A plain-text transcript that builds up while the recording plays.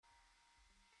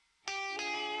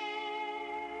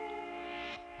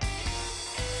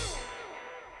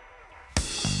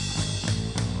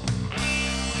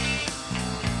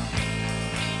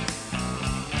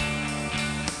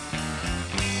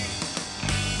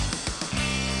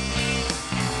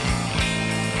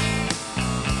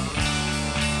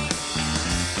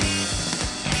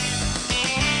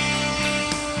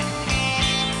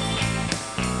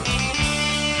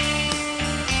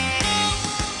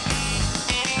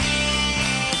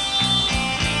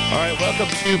All right, welcome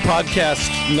to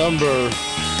podcast number,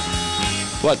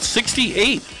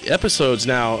 68 episodes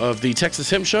now of the Texas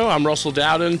Hemp Show. I'm Russell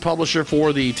Dowden, publisher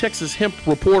for the Texas Hemp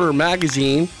Reporter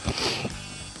magazine,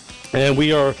 and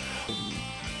we are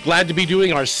glad to be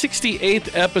doing our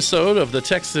 68th episode of the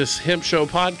Texas Hemp Show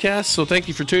podcast. So thank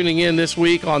you for tuning in this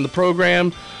week on the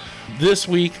program. This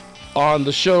week on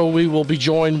the show, we will be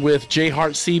joined with J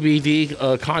Heart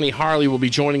CBD. Connie Harley will be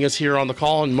joining us here on the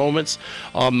call in moments.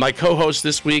 My co-host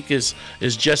this week is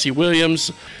Jesse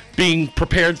Williams. Being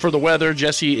prepared for the weather,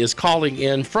 Jesse is calling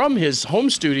in from his home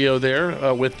studio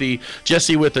there with the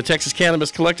Texas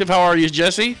Cannabis Collective. How are you,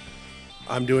 Jesse?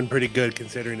 I'm doing pretty good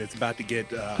considering it's about to get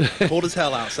cold as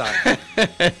hell outside.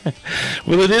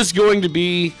 Well, it is going to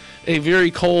be a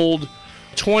very cold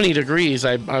 20 degrees,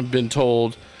 I've been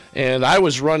told. And I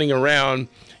was running around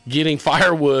getting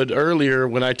firewood earlier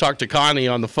when I talked to Connie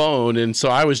on the phone. And so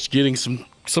I was getting some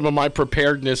of my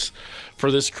preparedness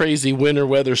for this crazy winter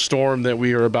weather storm that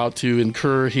we are about to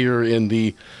incur here in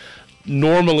the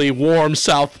normally warm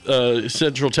south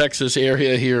central Texas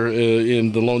area here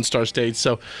in the Lone Star State.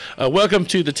 So welcome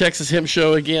to the Texas Hemp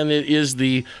Show. Again, it is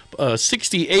the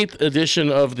 68th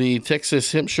edition of the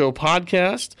Texas Hemp Show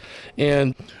podcast.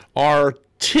 And our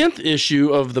 10th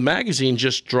issue of the magazine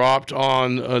just dropped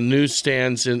on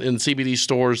newsstands in CBD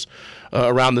stores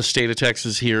around the state of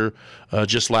Texas here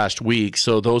just last week.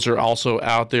 So those are also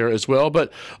out there as well.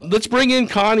 But let's bring in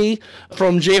Connie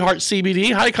from J Heart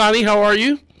CBD. Hi, Connie. How are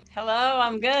you? Hello,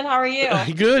 I'm good. How are you?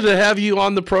 Good to have you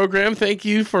on the program. Thank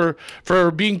you for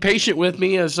being patient with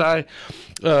me as I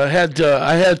had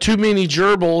too many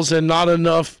gerbils and not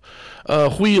enough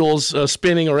wheels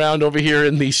spinning around over here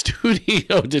in the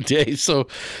studio today. So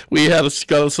we got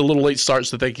us a little late start,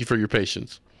 so thank you for your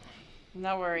patience.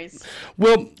 No worries.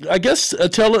 Well, I guess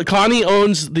Connie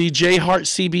owns the J Heart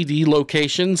CBD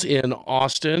locations in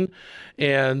Austin,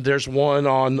 and there's one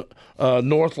on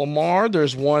North Lamar.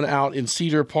 There's one out in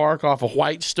Cedar Park off of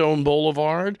Whitestone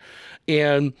Boulevard.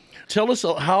 And tell us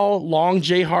how long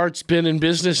J Heart's been in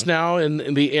business now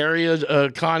in the area,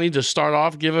 Connie. To start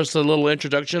off, give us a little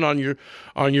introduction on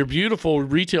your beautiful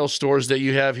retail stores that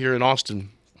you have here in Austin.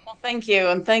 Well, thank you,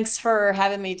 and thanks for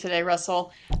having me today,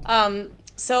 Russell.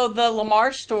 So the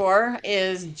Lamar store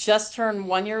is just turned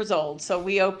 1 year old. So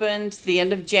we opened the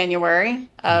end of January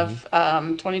of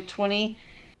 2020.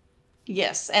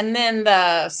 Yes, and then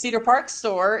the Cedar Park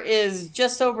store is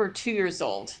just over 2 years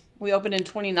old. We opened in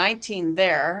 2019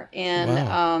 there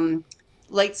in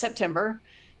late September.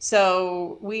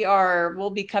 So we'll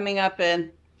be coming up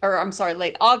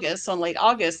late August. On late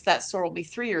August, that store will be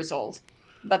 3 years old.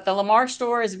 But the Lamar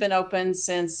store has been open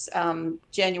since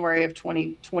January of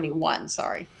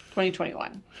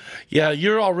 2021. Yeah,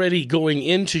 you're already going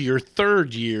into your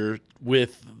third year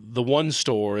with the one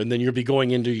store, and then you'll be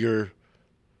going into your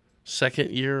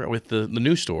second year with the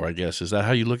new store, I guess. Is that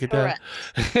how you look at that?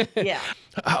 Correct. Yeah.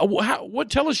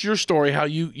 Tell us your story, how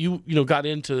you got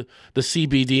into the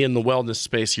CBD and the wellness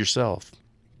space yourself.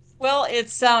 Well,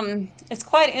 it's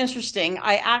quite interesting.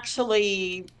 I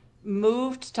actually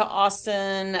moved to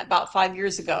Austin about 5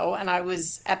 years ago, and I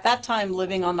was at that time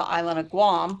living on the island of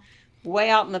Guam, way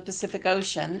out in the Pacific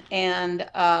Ocean, and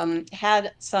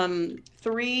had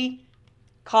 3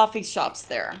 coffee shops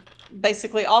there.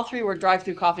 Basically, all 3 were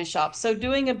drive-through coffee shops. So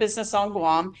doing a business on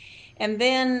Guam, and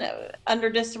then under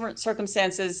different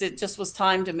circumstances, it just was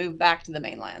time to move back to the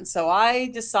mainland. So I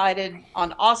decided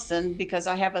on Austin because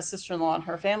I have a sister-in-law and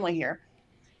her family here.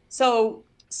 So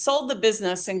sold the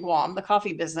business in Guam, the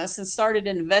coffee business, and started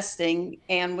investing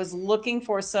and was looking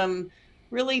for some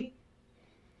really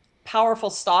powerful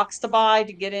stocks to buy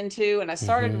to get into. And I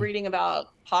started reading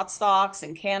about pot stocks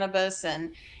and cannabis,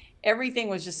 and everything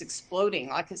was just exploding.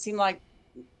 Like it seemed like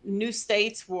new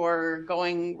states were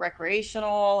going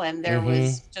recreational, and there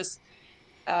was just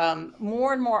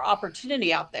more and more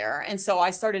opportunity out there. And so I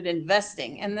started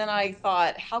investing. And then I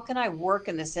thought, how can I work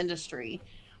in this industry?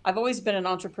 I've always been an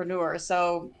entrepreneur,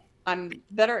 so I'm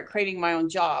better at creating my own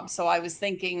job. So I was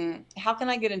thinking, how can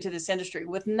I get into this industry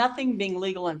with nothing being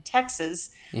legal in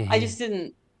Texas? I just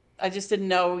didn't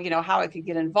know, how I could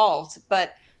get involved.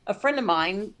 But a friend of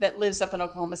mine that lives up in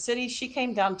Oklahoma City, she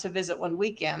came down to visit one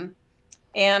weekend,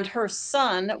 and her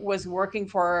son was working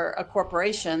for a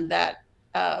corporation that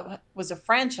was a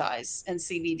franchise in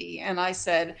CBD. And I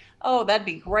said, oh, that'd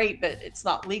be great, but it's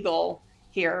not legal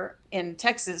here in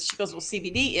Texas. She goes, well,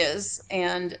 CBD is.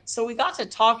 And so we got to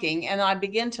talking, and I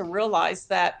began to realize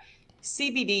that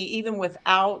CBD, even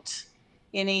without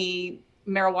any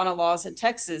marijuana laws in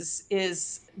Texas,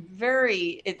 is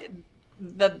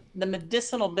the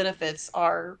medicinal benefits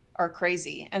are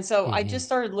crazy. And so I just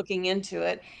started looking into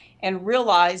it and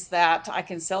realized that I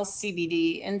can sell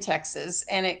CBD in Texas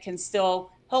and it can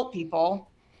still help people.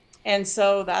 And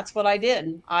so that's what I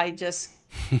did. I just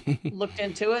looked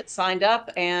into it, signed up,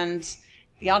 and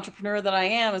the entrepreneur that I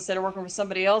am, instead of working for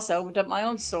somebody else, I opened up my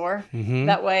own store.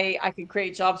 That way I could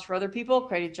create jobs for other people,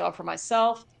 create a job for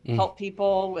myself, help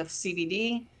people with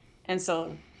CBD. And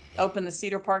so opened the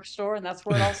Cedar Park store, and that's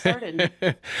where it all started.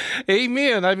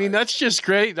 Amen. I mean, that's just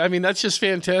great. I mean, that's just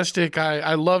fantastic.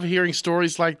 I love hearing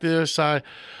stories like this. I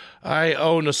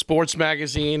own a sports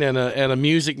magazine and a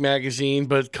music magazine,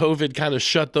 but COVID kind of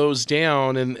shut those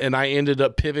down, and I ended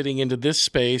up pivoting into this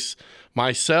space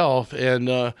myself.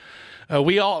 And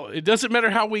it doesn't matter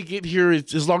how we get here,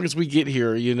 it's as long as we get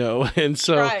here, you know. And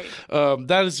so Right.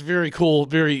 that is very cool,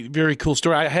 very very cool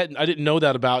story. I didn't know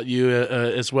that about you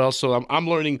as well. So I'm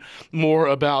learning more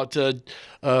about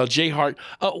J Hart.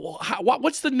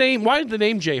 What's the name? Why the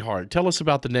name J Hart? Tell us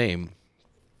about the name.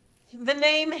 The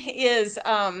name is,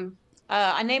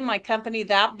 I named my company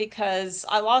that because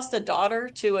I lost a daughter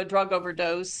to a drug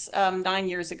overdose 9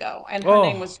 years ago, and her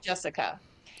name Oh, was Jessica.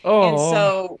 And oh,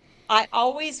 so I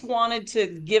always wanted to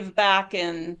give back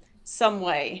in some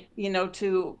way,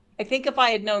 I think if I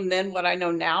had known then what I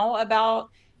know now about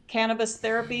cannabis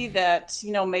therapy, that,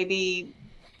 maybe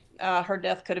her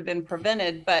death could have been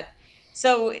prevented. But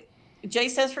so J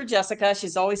says for Jessica,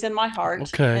 she's always in my heart.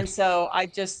 okay. And so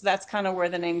that's kind of where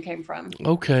the name came from.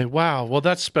 Okay, wow. Well,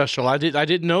 that's special. I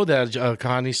didn't know that,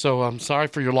 Connie. So I'm sorry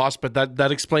for your loss, but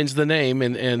that explains the name,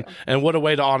 and what a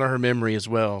way to honor her memory as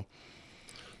well.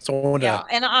 So I want Yeah,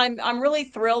 to. and I'm really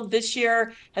thrilled. This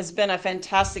year has been a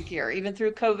fantastic year. Even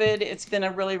through COVID, it's been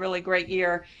a really, really great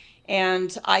year.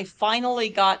 And I finally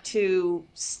got to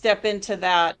step into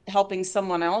that helping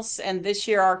someone else. And this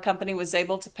year, our company was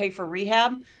able to pay for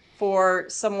rehab for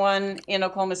someone in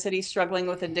Oklahoma City struggling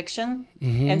with addiction.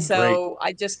 And Great. so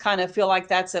I just kind of feel like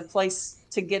that's a place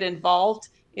to get involved,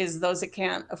 is those that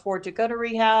can't afford to go to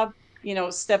rehab,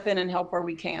 step in and help where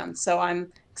we can. So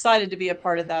I'm excited to be a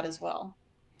part of that as well.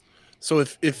 So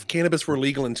if cannabis were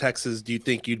legal in Texas, do you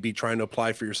think you'd be trying to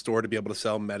apply for your store to be able to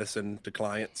sell medicine to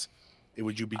clients?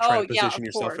 Would you be trying Oh, to yeah, position of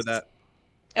yourself for course. that?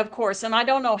 Of course. And I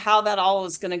don't know how that all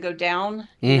is going to go down,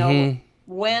 Mm-hmm.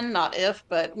 when, not if,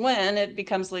 but when it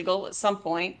becomes legal at some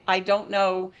point. I don't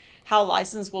know how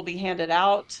license will be handed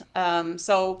out.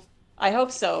 So I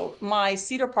hope so. My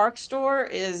Cedar Park store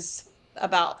is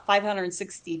about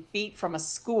 560 feet from a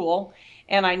school.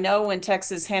 And I know when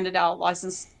Texas handed out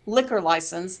liquor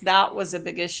license, that was a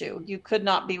big issue. You could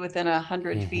not be within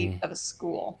 100 feet of a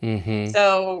school. Mm-hmm.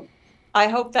 So I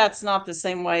hope that's not the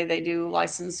same way they do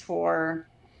license for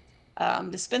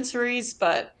dispensaries,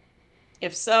 but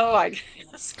if so, I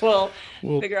guess we'll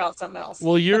Well, figure out something else.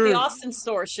 well, But the Austin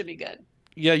store should be good.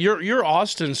 your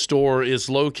Austin store is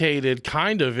located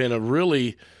kind of in a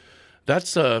really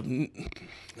that's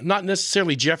not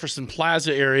necessarily Jefferson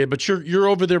Plaza area, but you're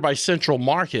over there by Central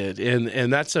Market,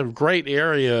 and that's a great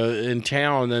area in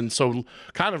town, and so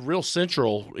kind of real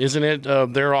central, isn't it?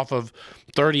 They're off of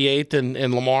 38th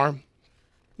and Lamar.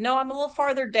 No, I'm a little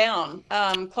farther down,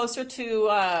 closer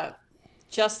to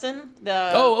Justin,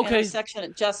 the Oh, okay. intersection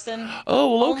at Justin,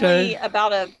 Oh, well, only okay.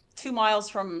 about 2 miles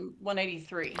from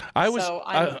 183. I was So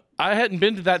I I'm I hadn't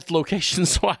been to that location,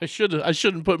 so I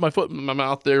shouldn't put my foot in my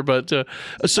mouth there. But so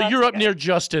That's you're up okay. near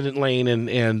Justin Lane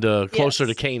and closer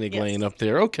to Yes, Koenig Lane yes. up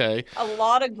there. Okay. A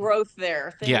lot of growth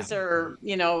there. Yeah. Things are,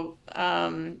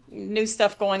 new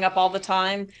stuff going up all the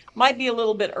time. Might be a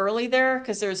little bit early there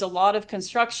because there's a lot of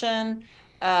construction,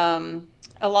 um,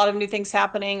 a lot of new things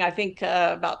happening. I think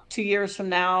about 2 years from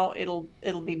now, it'll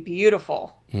be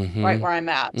beautiful right Mm-hmm. where I'm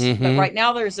at. But Mm-hmm. right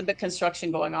now, there's a bit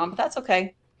construction going on, but that's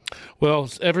okay. Well,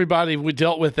 everybody, we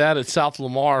dealt with that at South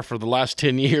Lamar for the last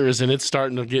 10 years, and it's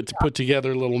starting to get to put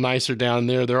together a little nicer down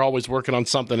there. They're always working on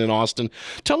something in Austin.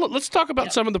 Let's talk about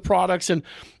Yeah. some of the products. And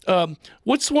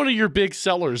what's one of your big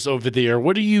sellers over there?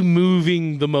 What are you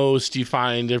moving the most, you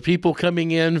find? Are people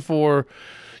coming in for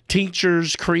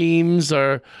tinctures, creams,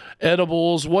 or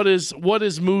edibles? What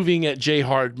is moving at J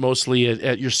Hart mostly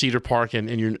at your Cedar Park and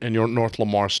your North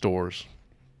Lamar stores?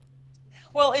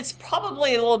 Well, it's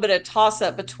probably a little bit of toss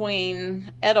up between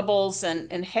edibles and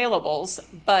inhalables,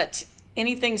 but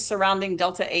anything surrounding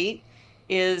Delta 8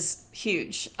 is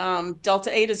huge. Delta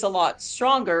 8 is a lot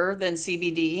stronger than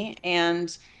CBD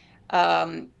and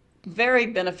um, very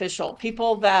beneficial.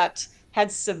 People that had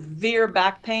severe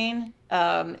back pain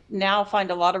now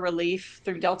find a lot of relief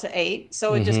through Delta 8.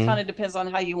 So it just Mm-hmm. kind of depends on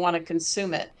how you want to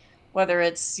consume it, whether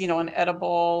it's, an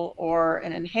edible or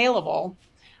an inhalable.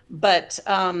 But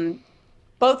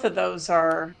both of those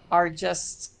are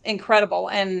just incredible.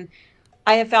 And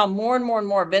I have found more and more and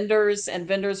more vendors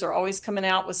are always coming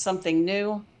out with something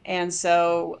new. And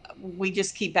so we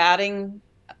just keep adding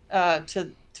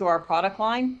to our product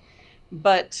line.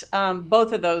 But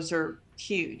both of those are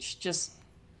huge, just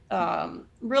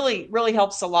really, really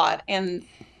helps a lot. And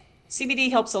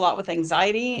CBD helps a lot with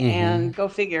anxiety, and go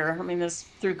figure. I mean, this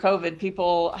through COVID,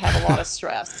 people have a lot of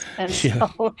stress. And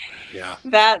so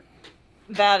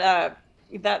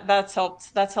that's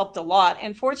helped a lot.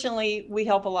 And fortunately, we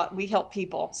help a lot. We help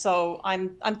people. So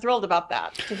I'm thrilled about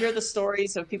that, to hear the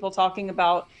stories of people talking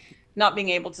about not being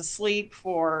able to sleep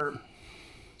for,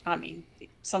 I mean,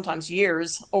 sometimes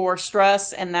years, or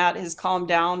stress, and that is calmed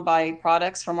down by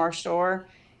products from our store.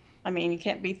 I mean, you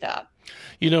can't beat that.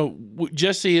 You know,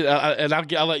 Jesse, and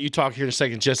I'll let you talk here in a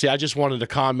second, Jesse. I just wanted to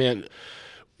comment.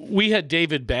 We had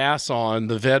David Bass on,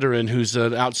 the veteran who's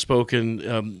an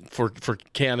outspoken for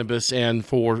cannabis and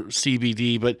for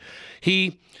CBD, but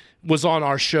he was on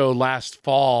our show last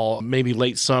fall, maybe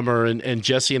late summer, and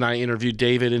Jesse and I interviewed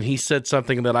David, and he said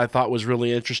something that I thought was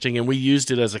really interesting, and we used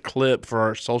it as a clip for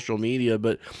our social media,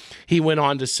 but he went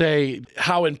on to say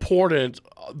how important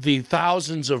the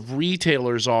thousands of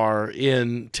retailers are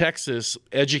in Texas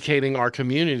educating our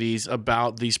communities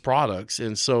about these products.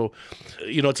 And so,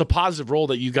 you know, it's a positive role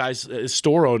that you guys as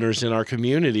store owners in our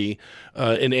community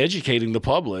in educating the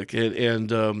public.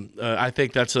 And I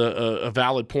think that's a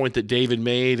valid point that David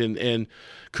made, and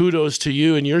kudos to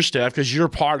you and your staff, because you're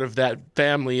part of that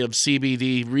family of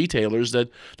CBD retailers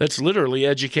that's literally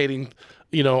educating,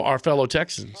 you know, our fellow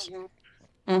Texans.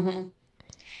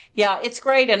 Yeah, it's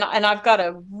great. And I've got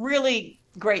a really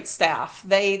great staff.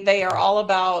 They are all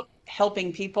about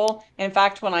helping people. In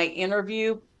fact, when I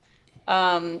interview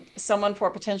someone for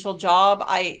a potential job,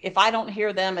 if I don't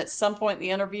hear them at some point in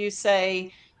the interview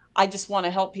say, I just want to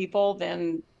help people,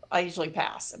 then I usually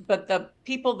pass. But the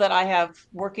people that I have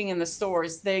working in the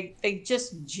stores, they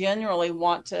just genuinely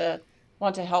want to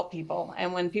help people.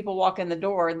 And when people walk in the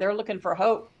door, they're looking for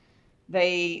hope.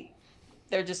 They're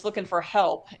just looking for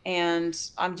help. And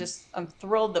I'm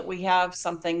thrilled that we have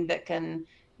something that can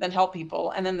then help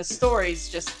people. And then the stories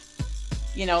just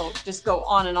go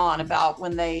on and on about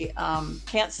when they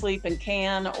can't sleep and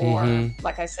can, or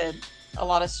like I said, a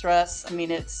lot of stress. I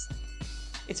mean, it's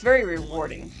very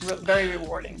rewarding, very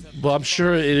rewarding. Well, I'm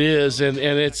sure it is, and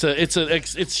it's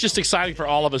just exciting for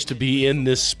all of us to be in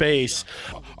this space.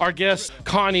 Our guest,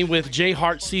 Connie with J.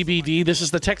 Hart CBD. This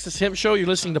is the Texas Hemp Show. You're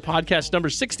listening to podcast number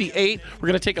 68. We're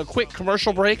going to take a quick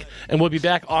commercial break, and we'll be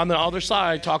back on the other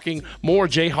side talking more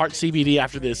J. Hart CBD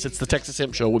after this. It's the Texas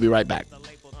Hemp Show. We'll be right back. So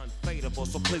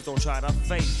please don't try to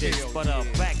fake this, but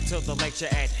back to the lecture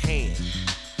at hand.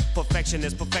 Perfection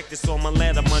is perfected, so I'ma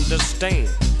let them understand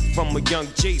from a young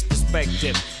G's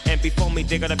perspective. And before me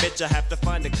dig on a bitch, I have to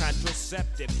find a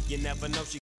contraceptive. You never know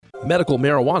she. Medical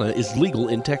marijuana is legal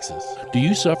in Texas. Do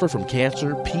you suffer from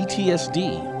cancer,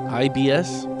 PTSD,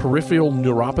 IBS, peripheral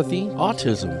neuropathy,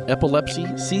 autism, epilepsy,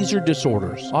 seizure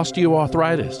disorders,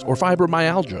 osteoarthritis, or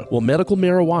fibromyalgia? Well, medical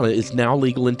marijuana is now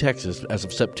legal in Texas as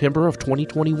of September of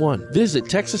 2021. Visit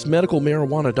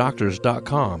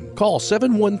TexasMedicalMarijuanaDoctors.com. Call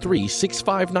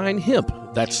 713-659-HEMP.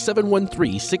 That's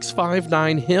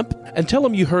 713-659-HEMP, and tell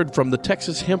them you heard from the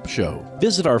Texas Hemp Show.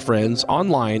 Visit our friends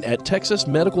online at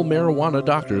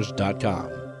TexasMedicalMarijuanaDoctors.com.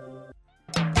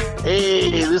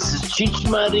 Hey, this is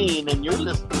Cheech Marin, and you're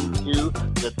listening to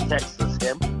the Texas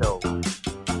Hemp Show.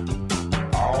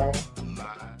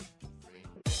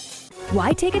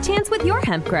 Why take a chance with your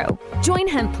hemp grow? Join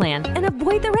Hemp Plan and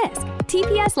avoid the risk.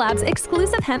 TPS Labs'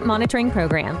 exclusive hemp monitoring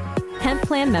program. Hemp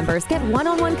Plan members get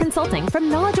one-on-one consulting from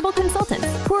knowledgeable consultants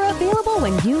who are available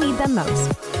when you need them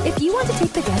most. If you want to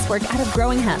take the guesswork out of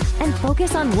growing hemp and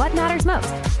focus on what matters most,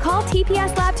 call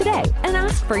TPS Lab today and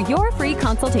ask for your free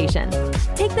consultation.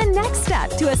 Take the next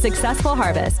step to a successful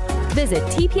harvest. Visit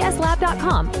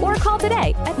tpslab.com or call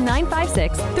today at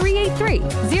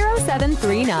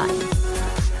 956-383-0739.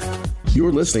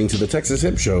 You're listening to the Texas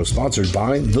Hemp Show, sponsored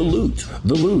by The Loot.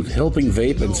 The Loot, helping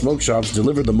vape and smoke shops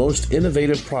deliver the most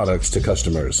innovative products to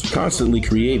customers. Constantly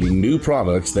creating new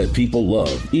products that people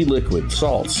love. E-liquid,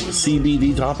 salts,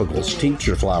 CBD topicals,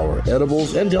 tincture flower,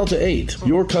 edibles, and Delta 8.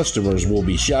 Your customers will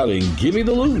be shouting, "Give me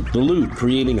The Loot." The Loot,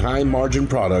 creating high-margin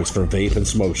products for vape and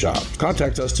smoke shops.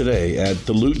 Contact us today at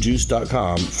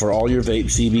thelootjuice.com for all your vape,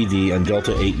 CBD, and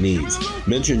Delta 8 needs.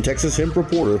 Mention Texas Hemp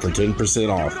Reporter for 10%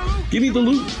 off. Give me The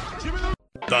Loot.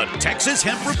 The Texas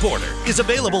Hemp Reporter is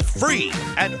available free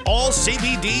at all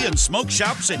CBD and smoke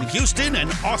shops in Houston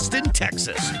and Austin,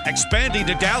 Texas, expanding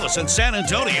to Dallas and San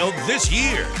Antonio this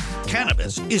year.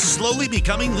 Cannabis is slowly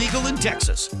becoming legal in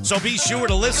Texas, so be sure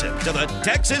to listen to the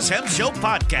Texas Hemp Show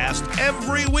podcast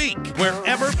every week,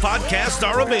 wherever podcasts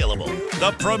are available.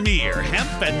 The premier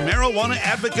hemp and marijuana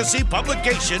advocacy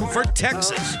publication for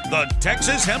Texas, the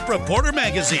Texas Hemp Reporter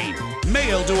magazine,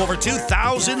 mailed to over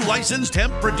 2,000 licensed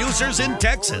hemp producers in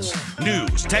Texas.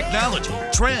 News, technology,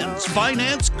 trends,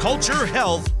 finance, culture,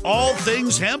 health, all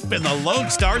things hemp in the Lone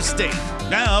Star State.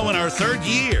 Now in our third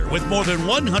year with more than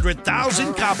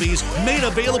 100,000 copies made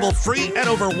available free at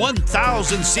over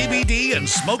 1,000 CBD and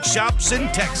smoke shops in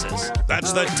Texas.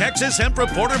 That's the Texas Hemp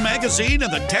Reporter magazine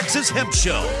and the Texas Hemp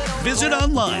Show. Visit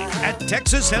online at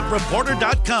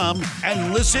TexasHempReporter.com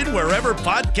and listen wherever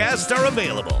podcasts are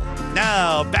available.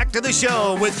 Now, back to the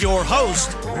show with your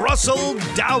host, Russell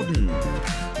Dowden.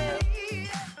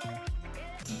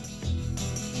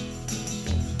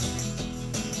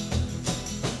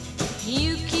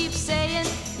 You keep saying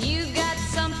you got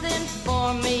something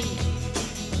for me.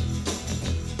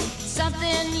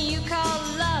 Something you call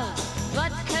love,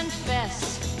 but confess.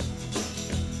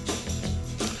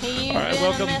 All right,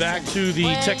 welcome back to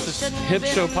the Texas Hemp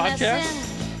Show podcast.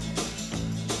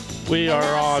 We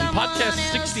are on podcast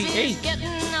 68.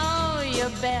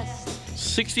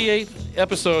 68th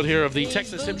episode here of the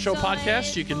Texas Hemp Show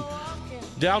podcast. You can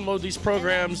download these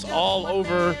programs all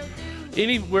over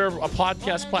anywhere a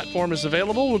podcast platform is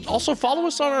available. Also follow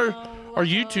us on our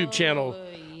YouTube channel.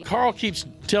 Carl keeps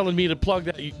telling me to plug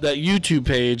that YouTube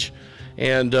page,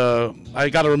 and I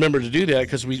got to remember to do that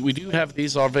because we do have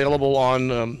these available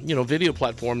on video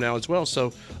platform now as well.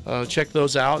 So check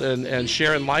those out and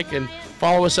share and like and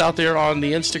follow us out there on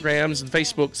the Instagrams and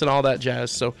Facebooks and all that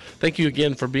jazz. So thank you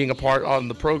again for being a part on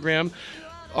the program.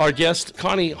 Our guest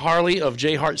Connie Harley of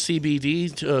J Hart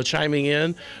CBD chiming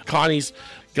in. Connie's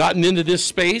gotten into this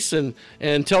space and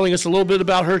telling us a little bit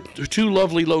about her two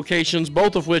lovely locations,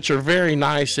 both of which are very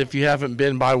nice. If you haven't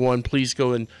been by one, please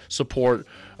go and support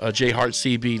J Hart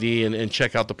CBD and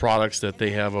check out the products that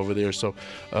they have over there. So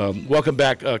welcome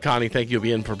back, Connie. Thank you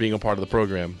again for being a part of the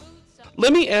program.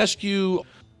 Let me ask you,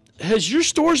 has your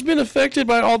stores been affected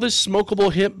by all this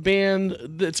smokable hemp ban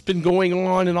that's been going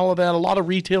on and all of that? A lot of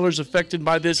retailers affected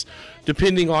by this,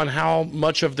 depending on how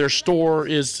much of their store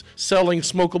is selling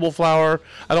smokable flower.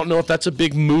 I don't know if that's a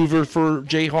big mover for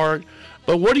J Hart,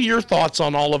 but what are your thoughts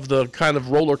on all of the kind of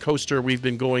roller coaster we've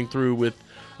been going through with,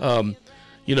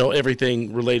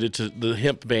 everything related to the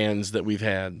hemp bans that we've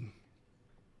had?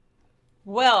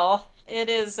 Well, it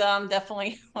is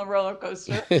definitely a roller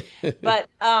coaster, but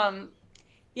I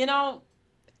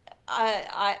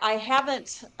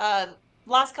haven't.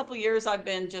 Last couple of years, I've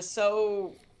been just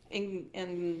so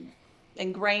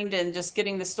ingrained in just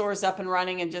getting the stores up and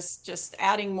running and just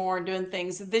adding more and doing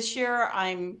things. This year,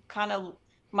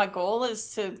 my goal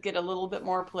is to get a little bit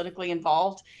more politically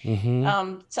involved,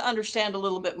 to understand a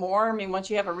little bit more. I mean, once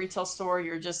you have a retail store,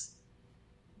 you're just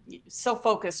so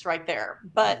focused right there.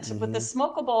 But with the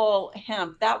smokable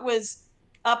hemp, that was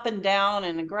up and down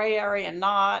in a gray area and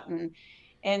not.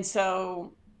 And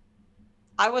so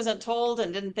I wasn't told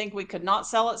and didn't think we could not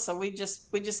sell it. So we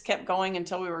just kept going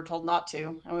until we were told not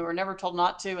to. And we were never told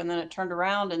not to. And then it turned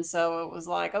around. And so it was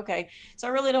like, okay. So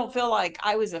I really don't feel like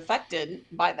I was affected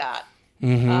by that.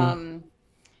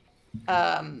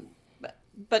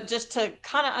 But just to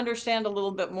kind of understand a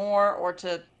little bit more, or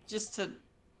to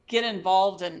get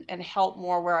involved and help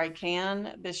more where I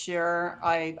can this year,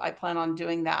 I plan on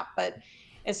doing that. But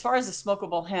as far as the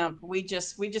smokable hemp, we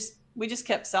just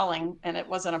kept selling, and it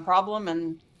wasn't a problem,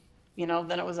 and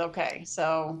then it was okay.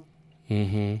 So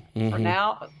for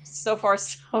now, so far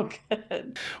so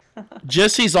good.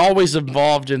 Jesse's always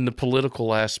involved in the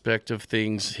political aspect of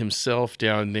things himself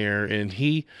down there, and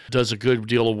he does a good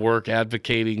deal of work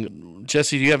advocating.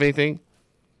 Jesse, do you have anything?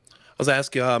 I was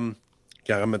asking, I'm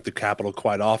at the Capitol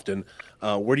quite often.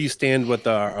 Where do you stand with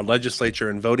our legislature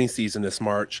and voting season this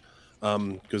March?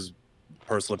 Because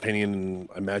personal opinion, and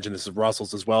I imagine this is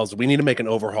Russell's as well, is we need to make an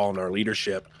overhaul in our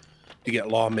leadership to get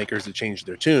lawmakers to change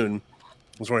their tune.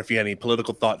 I was wondering if you had any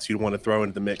political thoughts you'd want to throw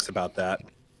into the mix about that.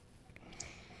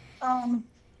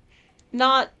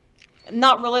 Not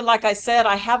really. Like I said,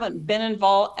 I haven't been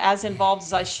involved as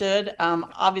I should.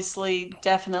 Obviously,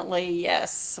 definitely,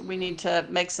 yes, we need to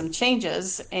make some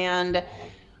changes. And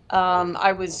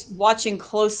I was watching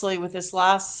closely with this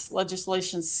last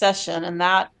legislation session, and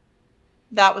that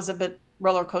was a bit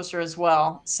roller coaster as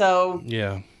well. So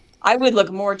yeah, I would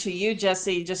look more to you,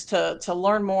 Jesse, just to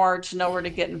learn more, to know where to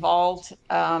get involved.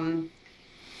 I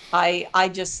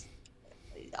just,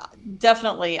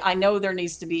 definitely, I know there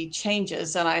needs to be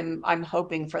changes, and I'm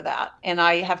hoping for that. And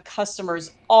I have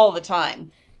customers all the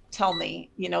time tell me,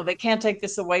 they can't take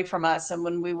this away from us. And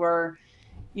when we were,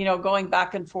 going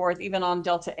back and forth, even on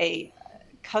Delta 8,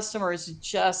 customers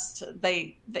just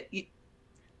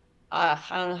I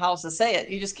don't know how else to say it.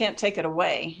 You just can't take it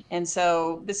away. And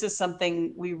so this is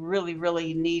something we really,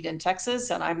 really need in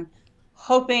Texas. And I'm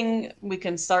hoping we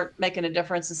can start making a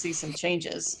difference and see some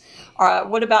changes.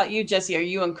 What about you, Jesse? Are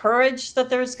you encouraged that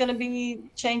there's going to be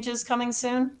changes coming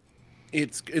soon?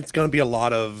 It's going to be a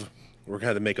lot of, we're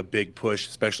going to make a big push,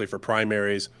 especially for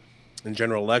primaries and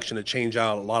general election, to change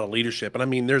out a lot of leadership. And I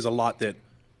mean, there's a lot that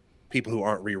people who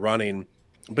aren't rerunning,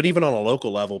 but even on a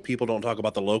local level, people don't talk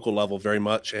about the local level very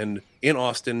much. And in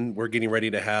Austin, we're getting ready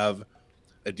to have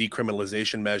a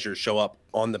decriminalization measure show up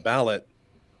on the ballot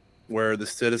where the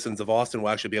citizens of Austin will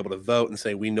actually be able to vote and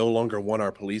say, we no longer want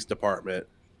our police department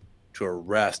to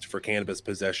arrest for cannabis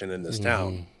possession in this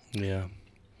town. Yeah.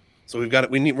 So we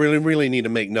really need to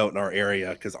make note in our area,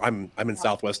 because I'm in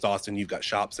Southwest Austin. You've got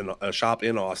a shop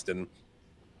in Austin.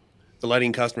 So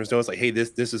letting customers know, it's like, hey,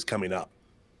 this is coming up.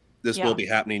 This will be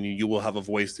happening. You will have a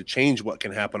voice to change what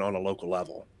can happen on a local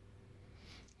level.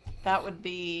 That would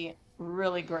be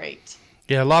really great.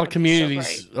 Yeah, a lot of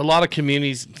communities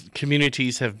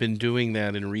have been doing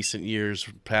that in recent years,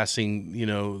 passing,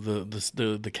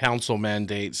 the council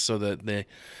mandates so that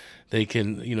they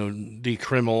can,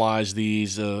 decriminalize the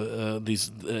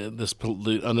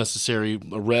unnecessary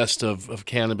arrest of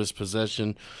cannabis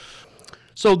possession.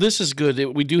 So this is good.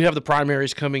 We do have the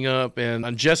primaries coming up,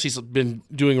 and Jesse's been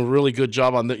doing a really good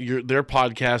job on their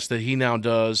podcast that he now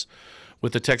does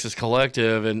with the Texas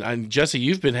Collective. And Jesse,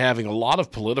 you've been having a lot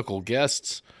of political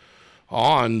guests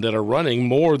on that are running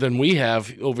more than we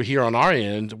have over here on our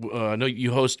end. I know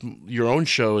you host your own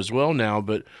show as well now,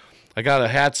 but I got a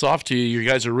hats off to you. You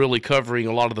guys are really covering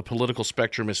a lot of the political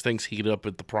spectrum as things heat up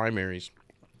at the primaries.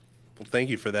 Well, thank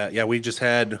you for that. Yeah, we just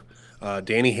had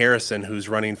Danny Harrison, who's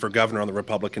running for governor on the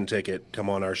Republican ticket, come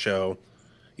on our show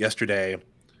yesterday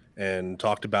and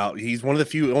talked about, he's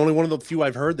only one of the few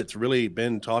I've heard that's really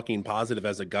been talking positive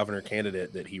as a governor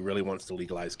candidate, that he really wants to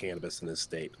legalize cannabis in his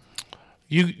state.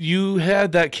 You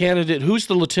had that candidate. Who's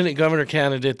the lieutenant governor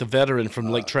candidate, the veteran from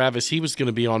Lake Travis? He was going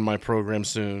to be on my program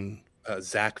soon.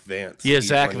 Zach Vance. Yeah,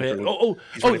 Zach Vance.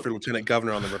 He's running for lieutenant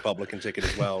governor on the Republican ticket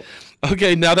as well.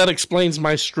 Okay, now that explains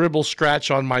my scribble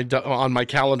scratch on my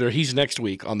calendar. He's next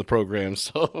week on the program,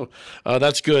 so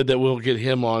that's good that we'll get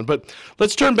him on. But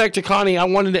let's turn back to Connie. I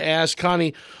wanted to ask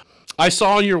Connie, I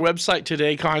saw on your website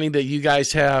today, Connie, that you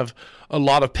guys have a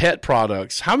lot of pet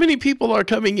products. How many people are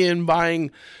coming in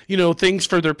buying, things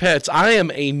for their pets? I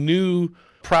am a new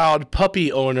proud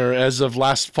puppy owner as of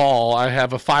last fall. I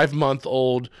have a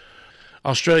 5-month-old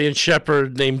Australian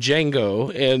Shepherd named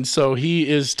Django, and so he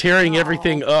is tearing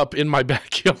everything up in my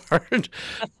backyard.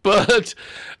 But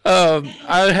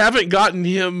I haven't gotten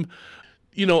him,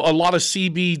 a lot of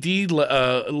CBD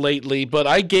lately. But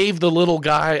I gave the little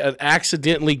guy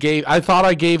I thought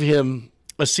I gave him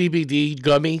a CBD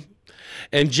gummy,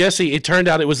 and Jesse, it turned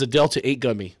out it was a Delta 8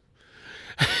 gummy.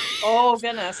 Oh,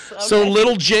 goodness. Okay. So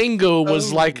little Django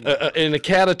was like in a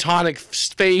catatonic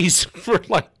phase for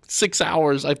like 6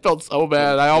 hours. I felt so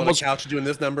bad. I almost on the couch doing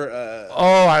this number.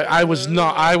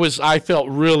 I felt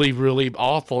really, really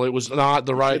awful. It was not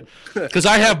the right, because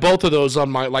I have both of those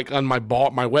on my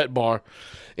wet bar.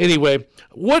 Anyway,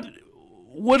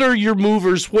 what are your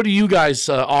movers? What do you guys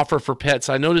offer for pets?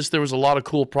 I noticed there was a lot of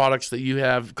cool products that you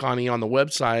have, Connie, on the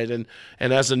website,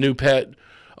 and as a new pet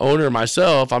owner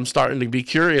myself, I'm starting to be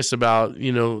curious about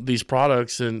these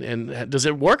products and does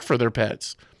it work for their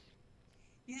pets?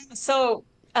 Yeah. So.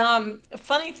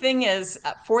 Funny thing is,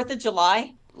 at 4th of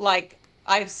July, like,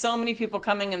 I have so many people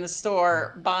coming in the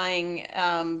store buying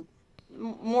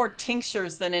more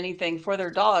tinctures than anything for their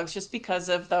dogs, just because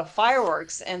of the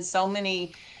fireworks. And so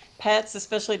many pets,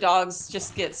 especially dogs,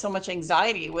 just get so much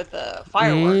anxiety with the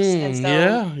fireworks. And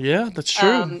so, yeah, that's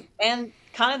true. And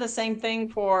kind of the same thing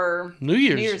for New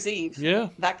Year's Eve. Yeah,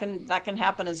 that can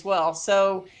happen as well.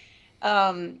 So,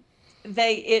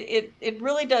 it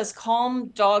really does calm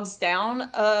dogs down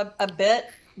a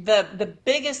bit. The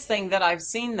biggest thing that I've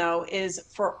seen, though, is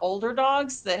for older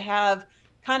dogs that have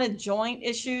kind of joint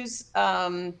issues.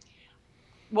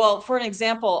 Well, for an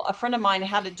example, a friend of mine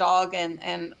had a dog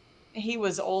and he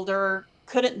was older,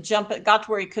 couldn't jump. It got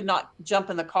to where he could not jump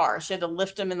in the car. She had to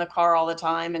lift him in the car all the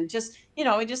time, and just, he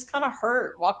just kind of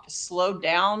hurt, slowed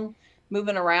down,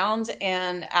 moving around.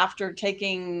 And after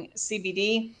taking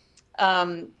CBD,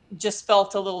 just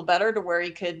felt a little better to where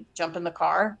he could jump in the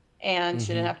car. and she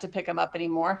didn't have to pick them up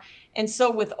anymore. And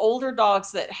so with older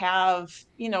dogs that have,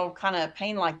 kind of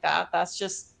pain like that, that's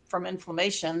just from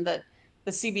inflammation, that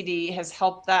the CBD has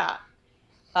helped that.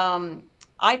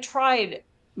 I tried,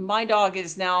 my dog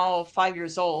is now 5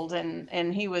 years old,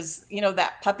 and he was,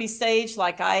 that puppy stage.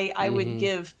 Like I would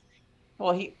give,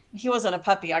 well, he wasn't a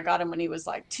puppy. I got him when he was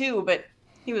like 2, but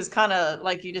he was kind of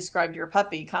like you described your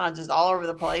puppy, kind of just all over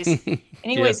the place. And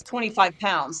he weighs 25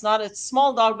 pounds, not a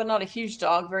small dog, but not a huge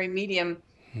dog, very medium.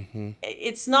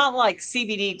 It's not like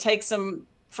CBD takes him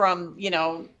from,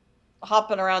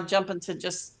 hopping around, jumping to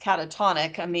just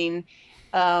catatonic. I mean,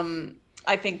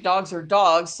 I think dogs are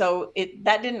dogs. So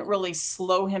that didn't really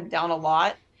slow him down a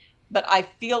lot. But I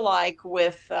feel like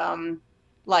with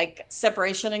like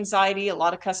separation anxiety, a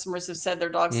lot of customers have said their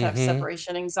dogs have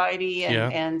separation anxiety.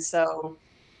 And so,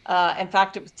 in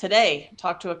fact, today, I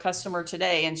talked to a customer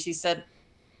today, and she said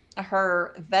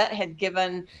her vet had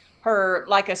given her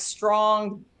like a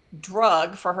strong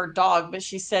drug for her dog, but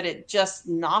she said it just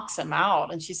knocks him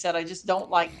out. And she said, I just don't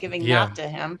like giving that to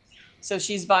him. So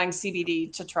she's buying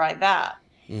CBD to try that.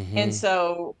 And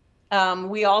so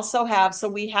we also have,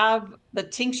 we have the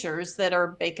tinctures that are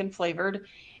bacon flavored.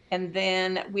 And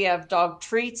then we have dog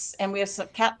treats, and we have some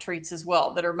cat treats as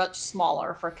well that are much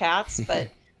smaller for cats, but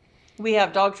we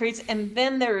have dog treats. And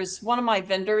then there's one of my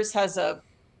vendors has a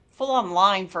full-on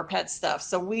line for pet stuff.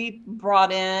 So we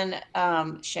brought in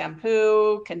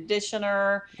shampoo,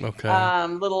 conditioner,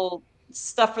 little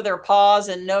stuff for their paws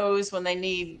and nose when they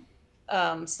need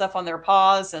stuff on their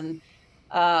paws. And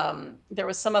there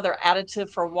was some other additive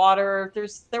for water.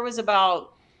 There was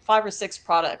about 5 or 6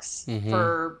 products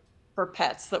for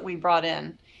pets that we brought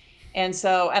in. And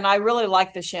I really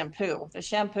like the shampoo. The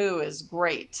shampoo is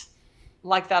great.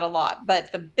 Like that a lot.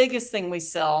 But the biggest thing we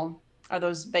sell are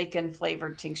those bacon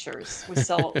flavored tinctures. We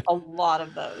sell a lot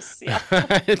of those. Yeah.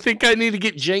 I think I need to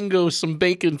get Django some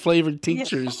bacon flavored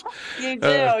tinctures. You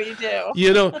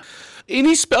do.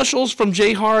 Any specials from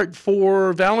J Hart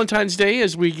for Valentine's Day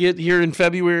as we get here in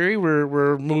February?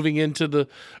 We're moving into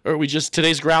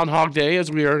today's Groundhog Day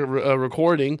as we are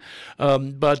recording.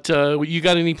 But you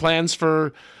got any plans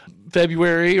for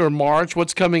February or March?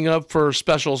 What's coming up for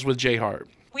specials with J Hart?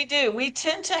 We do. We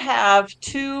tend to have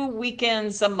 2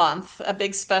 weekends a month, a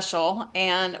big special,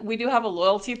 and we do have a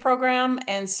loyalty program.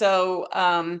 And so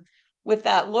with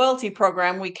that loyalty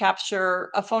program, we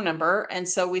capture a phone number, and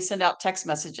so we send out text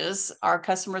messages. Our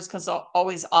customers can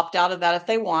always opt out of that if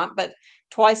they want, but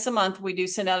twice a month we do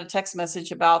send out a text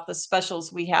message about the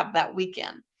specials we have that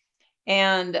weekend.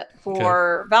 And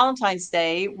for Valentine's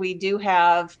Day, we do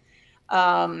have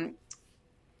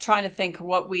trying to think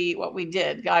what we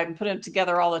did. I put them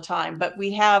together all the time, but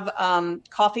we have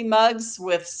coffee mugs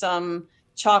with some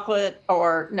chocolate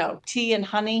tea and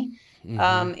honey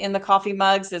in the coffee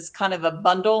mugs. It's kind of a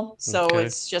bundle. So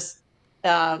it's just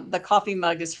the coffee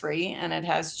mug is free, and it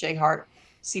has J Hart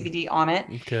CBD on it.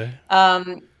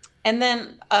 And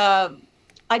then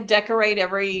I decorate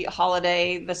every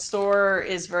holiday. The store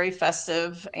is very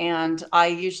festive, and I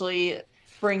usually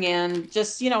bring in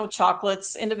just,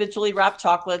 chocolates, individually wrapped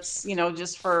chocolates,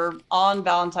 just for on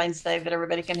Valentine's Day that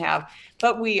everybody can have.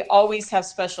 But we always have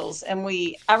specials, and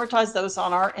we advertise those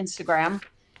on our Instagram.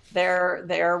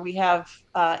 We have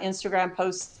Instagram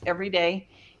posts every day.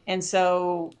 And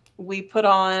so we put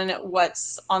on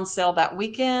what's on sale that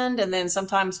weekend. And then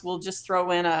sometimes we'll just throw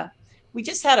in we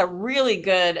just had a really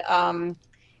good,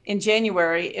 in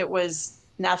January, it was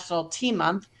National Tea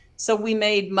Month. So we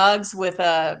made mugs with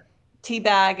a tea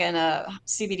bag and a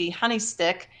CBD honey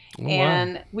stick.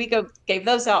 And we gave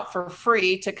those out for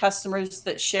free to customers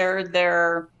that shared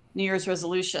their New Year's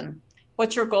resolution.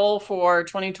 What's your goal for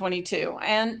 2022?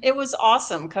 And it was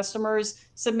awesome. Customers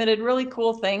submitted really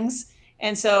cool things.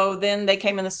 And so then they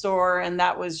came in the store, and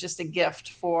that was just a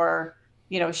gift for,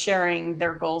 sharing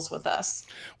their goals with us.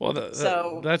 Well,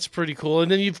 that's pretty cool.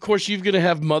 And then, of course, you're going to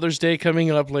have Mother's Day coming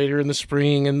up later in the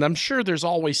spring. And I'm sure there's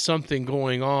always something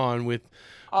going on with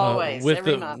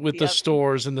the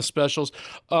stores and the specials.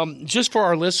 Just for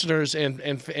our listeners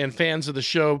and fans of the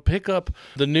show, pick up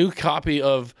the new copy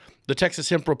of the Texas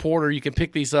Hemp Reporter. You can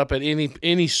pick these up at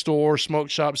any store, smoke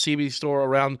shop, CBD store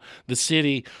around the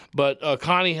city. But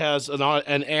Connie has an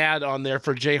ad on there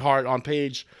for J Hart on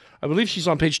page, I believe she's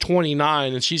on page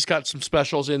 29, and she's got some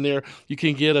specials in there. You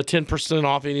can get a 10%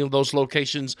 off any of those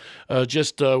locations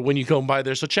when you go by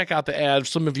there. So check out the ad.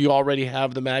 Some of you already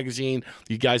have the magazine.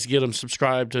 You guys get them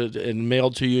subscribed and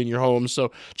mailed to you in your home.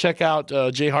 So check out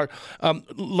J Hart.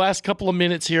 Last couple of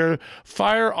minutes here.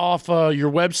 Fire off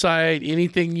your website,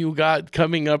 anything you got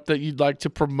coming up that you'd like to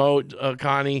promote,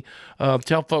 Connie.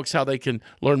 Tell folks how they can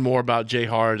learn more about J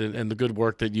Hart and the good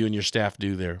work that you and your staff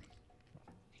do there.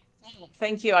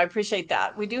 Thank you. I appreciate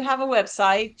that. We do have a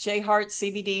website,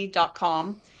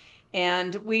 jhartcbd.com,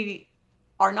 and we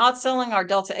are not selling our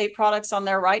Delta 8 products on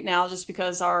there right now just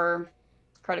because our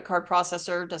credit card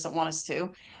processor doesn't want us to.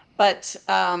 But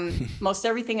most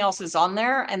everything else is on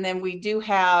there. And then we do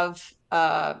have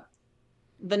the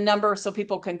number so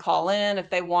people can call in if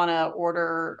they want to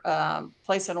order,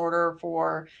 place an order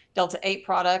for Delta 8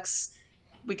 products.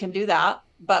 We can do that.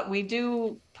 But we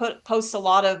do post a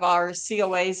lot of our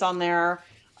COAs on there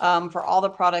for all the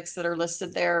products that are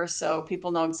listed there, so people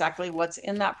know exactly what's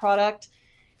in that product,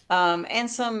 and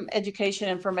some education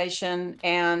information.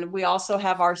 And we also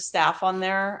have our staff on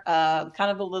there, kind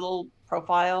of a little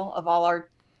profile of all our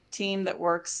team that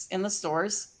works in the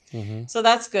stores. Mm-hmm. So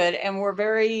that's good. And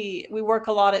we work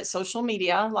a lot at social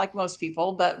media like most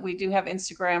people, but we do have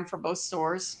Instagram for both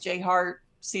stores, J Hart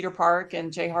Cedar Park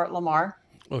and J Hart Lamar.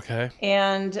 Okay.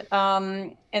 And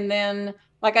then,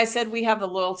 like I said, we have the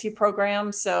loyalty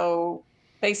program. So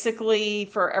basically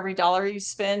for every $1 you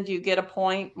spend, you get a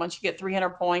point. Once you get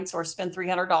 300 points or spend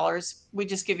 $300, we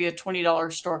just give you a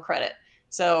 $20 store credit.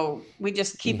 So we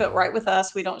just keep it right with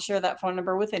us. We don't share that phone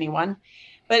number with anyone,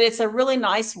 but it's a really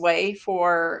nice way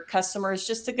for customers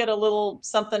just to get a little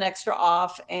something extra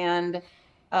off and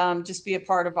just be a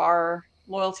part of our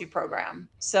loyalty program.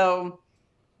 So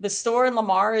the store in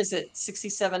Lamar is at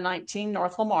 6719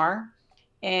 North Lamar,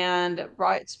 and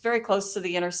it's very close to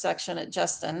the intersection at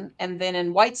Justin. And then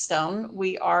in Whitestone,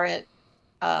 we are at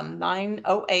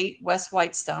 908 West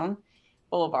Whitestone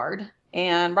Boulevard,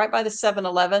 and right by the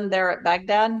 7-Eleven there at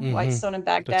Baghdad. Mm-hmm. Whitestone and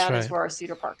Baghdad is where our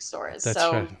Cedar Park store is.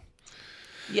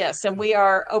 Yes, and we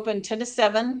are open 10 to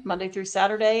 7 Monday through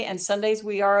Saturday, and Sundays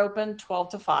we are open 12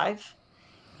 to 5.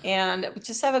 And we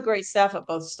just have a great staff at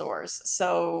both stores.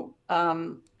 So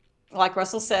like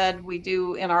Russell said, we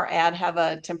do in our ad have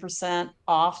a 10%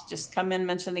 off. Just come in,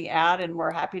 mention the ad, and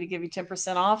we're happy to give you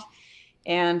 10% off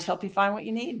and help you find what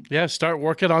you need. Yeah, start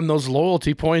working on those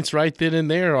loyalty points right then and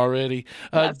there already.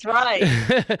 That's right.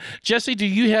 Jesse, do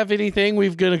you have anything?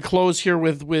 We're going to close here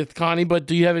with Connie, but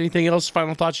do you have anything else,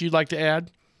 final thoughts you'd like to add?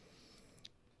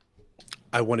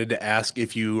 I wanted to ask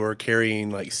if you are carrying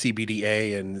like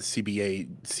CBDA and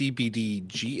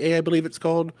CBDGA, I believe it's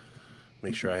called.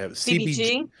 Make sure I have it.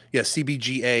 CBG? Yeah,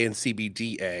 CBGA and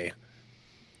CBDA.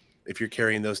 If you're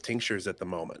carrying those tinctures at the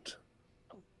moment.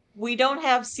 We don't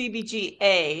have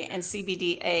CBGA and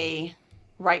CBDA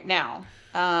right now.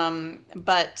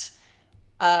 But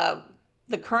the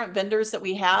current vendors that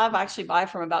we have, I actually buy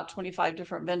from about 25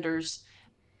 different vendors.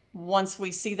 Once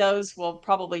we see those, we'll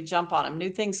probably jump on them. New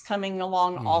things coming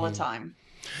along all the time.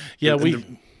 Yeah, go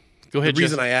ahead. The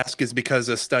reason I ask is because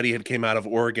a study had came out of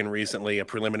Oregon recently, a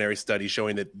preliminary study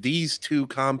showing that these two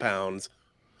compounds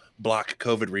block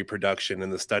COVID reproduction in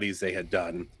the studies they had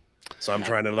done. So I'm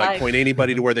trying to point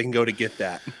anybody to where they can go to get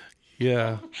that.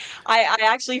 Yeah. I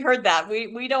actually heard that.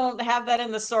 We don't have that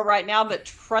in the store right now, but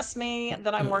trust me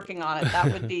that I'm working on it.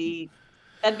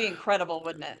 That'd be incredible,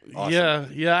 wouldn't it?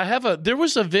 Awesome. Yeah. There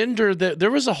was a vendor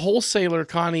there was a wholesaler,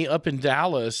 Connie, up in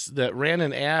Dallas that ran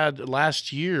an ad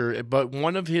last year, but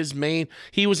one of his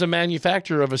he was a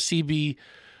manufacturer of a CBGA,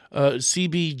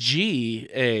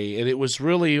 and it was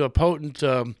really a potent,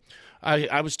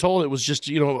 I was told it was just,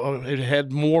 it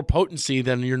had more potency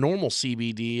than your normal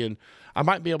CBD, and I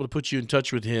might be able to put you in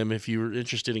touch with him if you're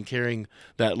interested in carrying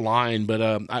that line. But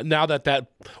now that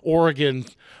Oregon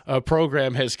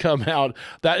program has come out,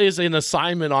 that is an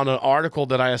assignment on an article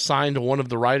that I assigned to one of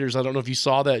the writers. I don't know if you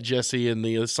saw that, Jesse, in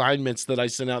the assignments that I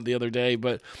sent out the other day,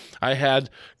 but I had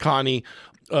Connie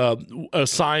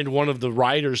assigned one of the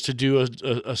writers to do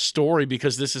a story,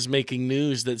 because this is making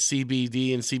news that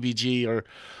CBD and CBG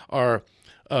are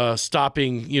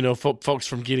stopping, folks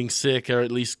from getting sick, or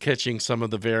at least catching some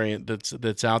of the variant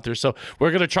that's out there. So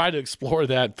we're going to try to explore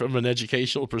that from an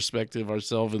educational perspective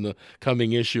ourselves in the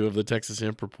coming issue of the Texas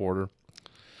Hemp Reporter.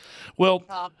 Well,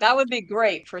 that would be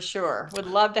great for sure. Would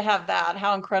love to have that.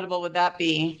 How incredible would that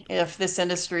be if this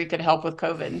industry could help with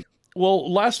COVID?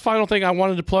 Well, last final thing I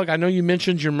wanted to plug. I know you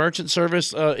mentioned your merchant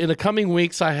service. In the coming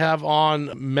weeks, I have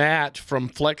on Matt from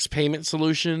Flex Payment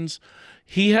Solutions.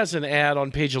 He has an ad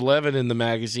on page 11 in the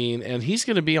magazine, and he's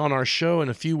going to be on our show in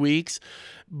a few weeks.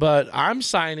 But I'm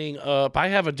signing up. I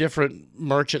have a different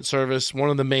merchant service, one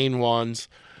of the main ones,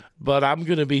 but I'm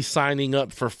going to be signing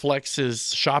up for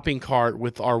Flex's shopping cart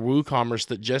with our WooCommerce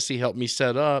that Jesse helped me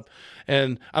set up.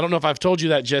 And I don't know if I've told you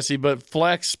that, Jesse, but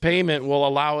Flex Payment will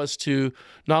allow us to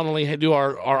not only do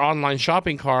our online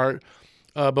shopping cart,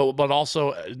 but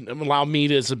also allow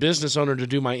me as a business owner to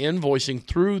do my invoicing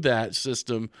through that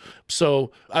system.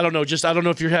 So I don't know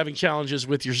if you're having challenges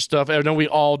with your stuff. I know we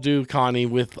all do, Connie,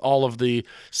 with all of the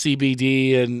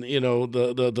CBD and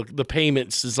the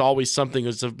payments is always something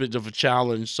that's a bit of a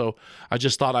challenge. So I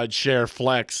just thought I'd share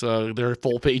Flex. Their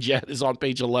full page ad is on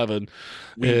page 11.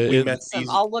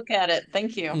 I'll look at it.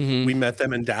 Thank you. Mm-hmm. We met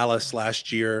them in Dallas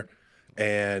last year.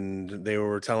 And they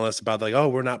were telling us about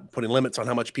we're not putting limits on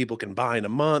how much people can buy in a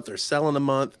month or sell in a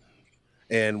month.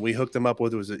 And we hooked them up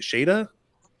with, was it Shada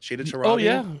Tarabi? Oh,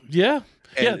 yeah.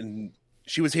 And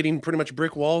she was hitting pretty much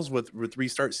brick walls with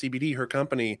Restart CBD, her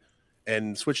company,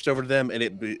 and switched over to them. And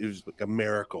it was like a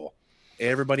miracle.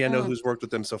 Everybody I know who's worked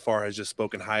with them so far has just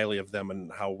spoken highly of them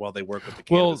and how well they work with the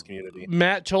cannabis community.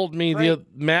 Matt told me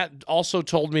Matt also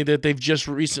told me that they've just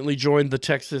recently joined the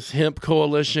Texas Hemp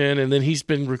Coalition, and then he's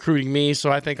been recruiting me.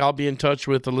 So I think I'll be in touch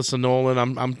with Alyssa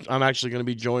Nolan. I'm actually going to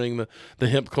be joining the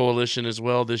Hemp Coalition as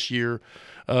well this year.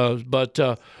 But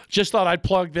just thought I'd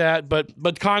plug that.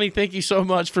 But Connie, thank you so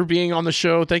much for being on the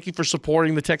show. Thank you for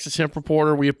supporting the Texas Hemp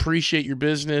Reporter. We appreciate your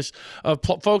business.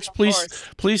 Folks,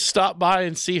 please stop by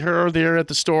and see her there at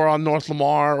the store on North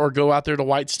Lamar, or go out there to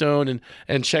Whitestone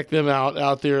and check them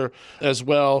out there as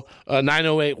well.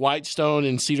 908 Whitestone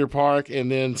in Cedar Park, and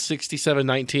then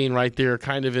 6719 right there,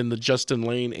 kind of in the Justin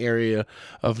Lane area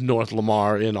of North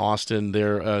Lamar in Austin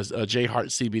there, J Hart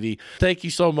CBD. Thank you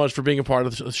so much for being a part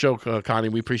of the show, Connie.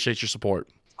 We appreciate your support.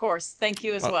 Of course. Thank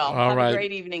you as well. All Have right. a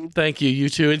great evening. Thank you. You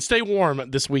too. And stay warm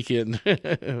this weekend.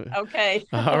 Okay.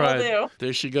 All right. Will do.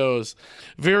 There she goes.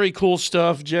 Very cool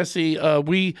stuff, Jesse.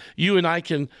 You and I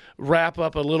can wrap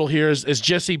up a little here as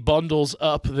Jesse bundles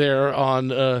up there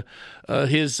on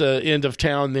his end of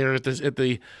town there at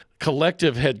the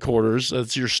Collective headquarters.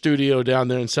 That's your studio down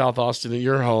there in South Austin at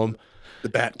your home. The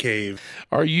Bat Cave.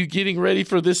 Are you getting ready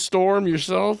for this storm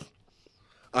yourself?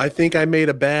 I think I made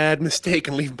a bad mistake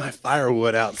and leave my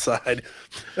firewood outside.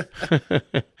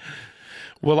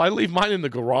 Well, I leave mine in the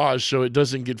garage so it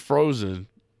doesn't get frozen.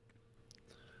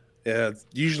 Yeah,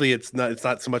 usually it's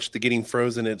not so much the getting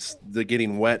frozen, it's the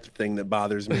getting wet thing that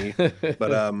bothers me.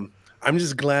 But I'm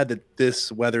just glad that this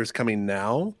weather's coming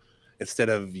now instead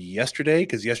of yesterday,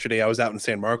 because yesterday I was out in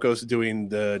San Marcos doing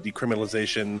the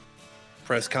decriminalization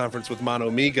press conference with Mono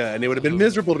Miga, and it would have been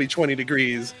miserable to be 20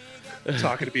 degrees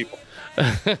talking to people.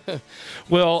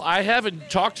 Well, I haven't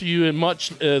talked to you in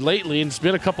much lately, and it's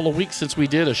been a couple of weeks since we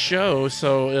did a show,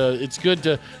 so it's good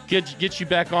to get you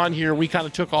back on here. We kind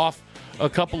of took off a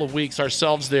couple of weeks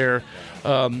ourselves there,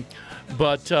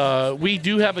 but we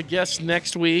do have a guest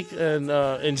next week,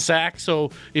 and Zach.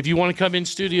 So if you want to come in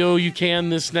studio, you can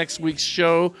this next week's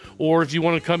show, or if you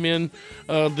want to come in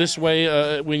this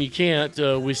way when you can't,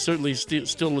 we certainly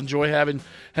still enjoy having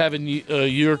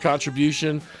your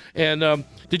contribution. And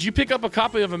did you pick up a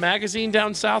copy of a magazine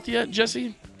down south yet,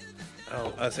 Jesse?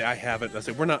 Oh, I haven't.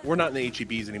 We're not in the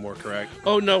HEBs anymore, correct?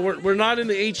 Oh no, we're not in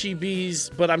the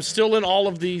HEBs, but I'm still in all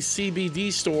of the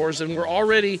CBD stores, and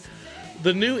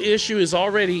the new issue is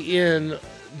already in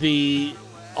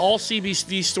all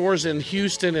CBD stores in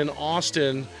Houston and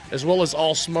Austin, as well as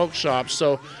all smoke shops.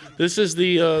 So this is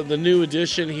the new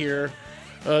edition here.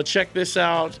 Check this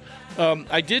out.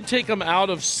 I did take them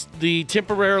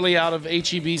temporarily out of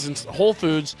HEBs and Whole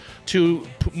Foods to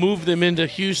move them into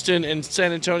Houston and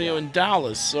San Antonio and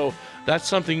Dallas. So that's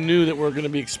something new that we're going to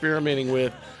be experimenting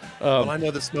with. Well, I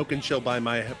know the Smoke and Chill by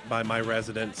my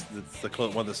residence. It's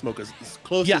one of the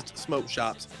closest smoke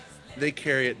shops. They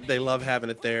carry it. They love having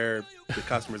it there. The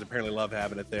customers apparently love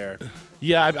having it there.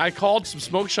 Yeah, I called some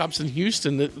smoke shops in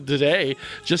Houston today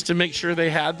just to make sure they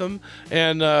had them,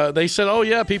 and they said, "Oh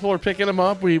yeah, people are picking them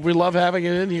up. We love having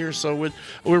it in here." So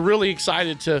we're really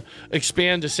excited to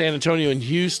expand to San Antonio and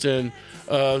Houston.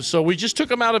 So we just took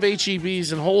them out of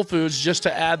HEBs and Whole Foods just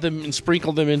to add them and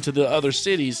sprinkle them into the other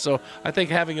cities. So I think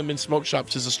having them in smoke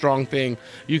shops is a strong thing.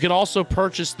 You can also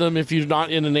purchase them if you're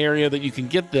not in an area that you can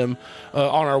get them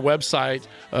on our website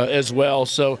as well.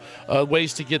 So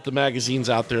ways to get the magazines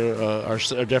out there are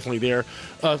definitely there.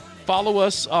 Follow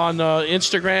us on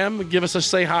Instagram. Give us a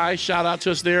say hi. Shout out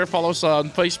to us there. Follow us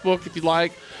on Facebook if you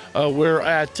like. We're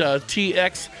at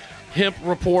TX Hemp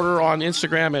Reporter on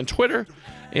Instagram and Twitter.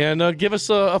 And give us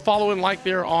a follow and like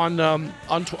there on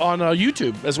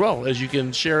YouTube as well, as you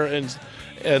can share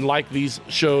and like these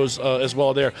shows as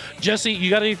well there. Jesse, you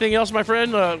got anything else, my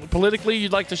friend, politically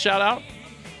you'd like to shout out?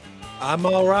 I'm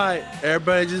all right.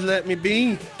 Everybody just let me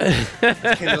be, as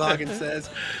Kenny Loggins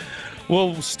says.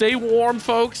 Well, stay warm,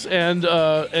 folks, and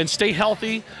stay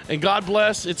healthy, and God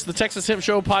bless. It's the Texas Hemp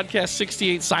Show Podcast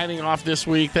 68 signing off this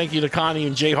week. Thank you to Connie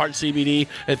and J Hart CBD,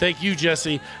 and thank you,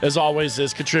 Jesse, as always,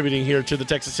 as contributing here to the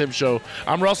Texas Hemp Show.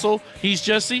 I'm Russell. He's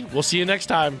Jesse. We'll see you next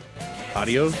time.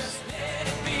 Adios.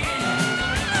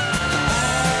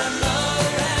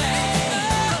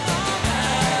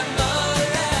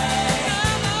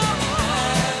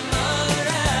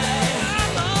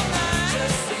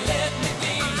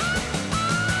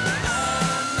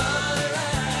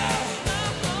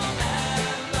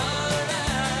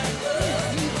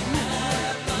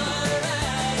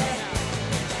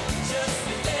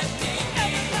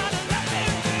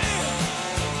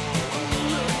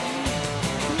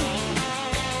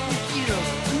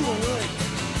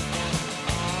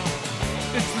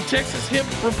 Texas Hemp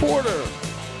Reporter.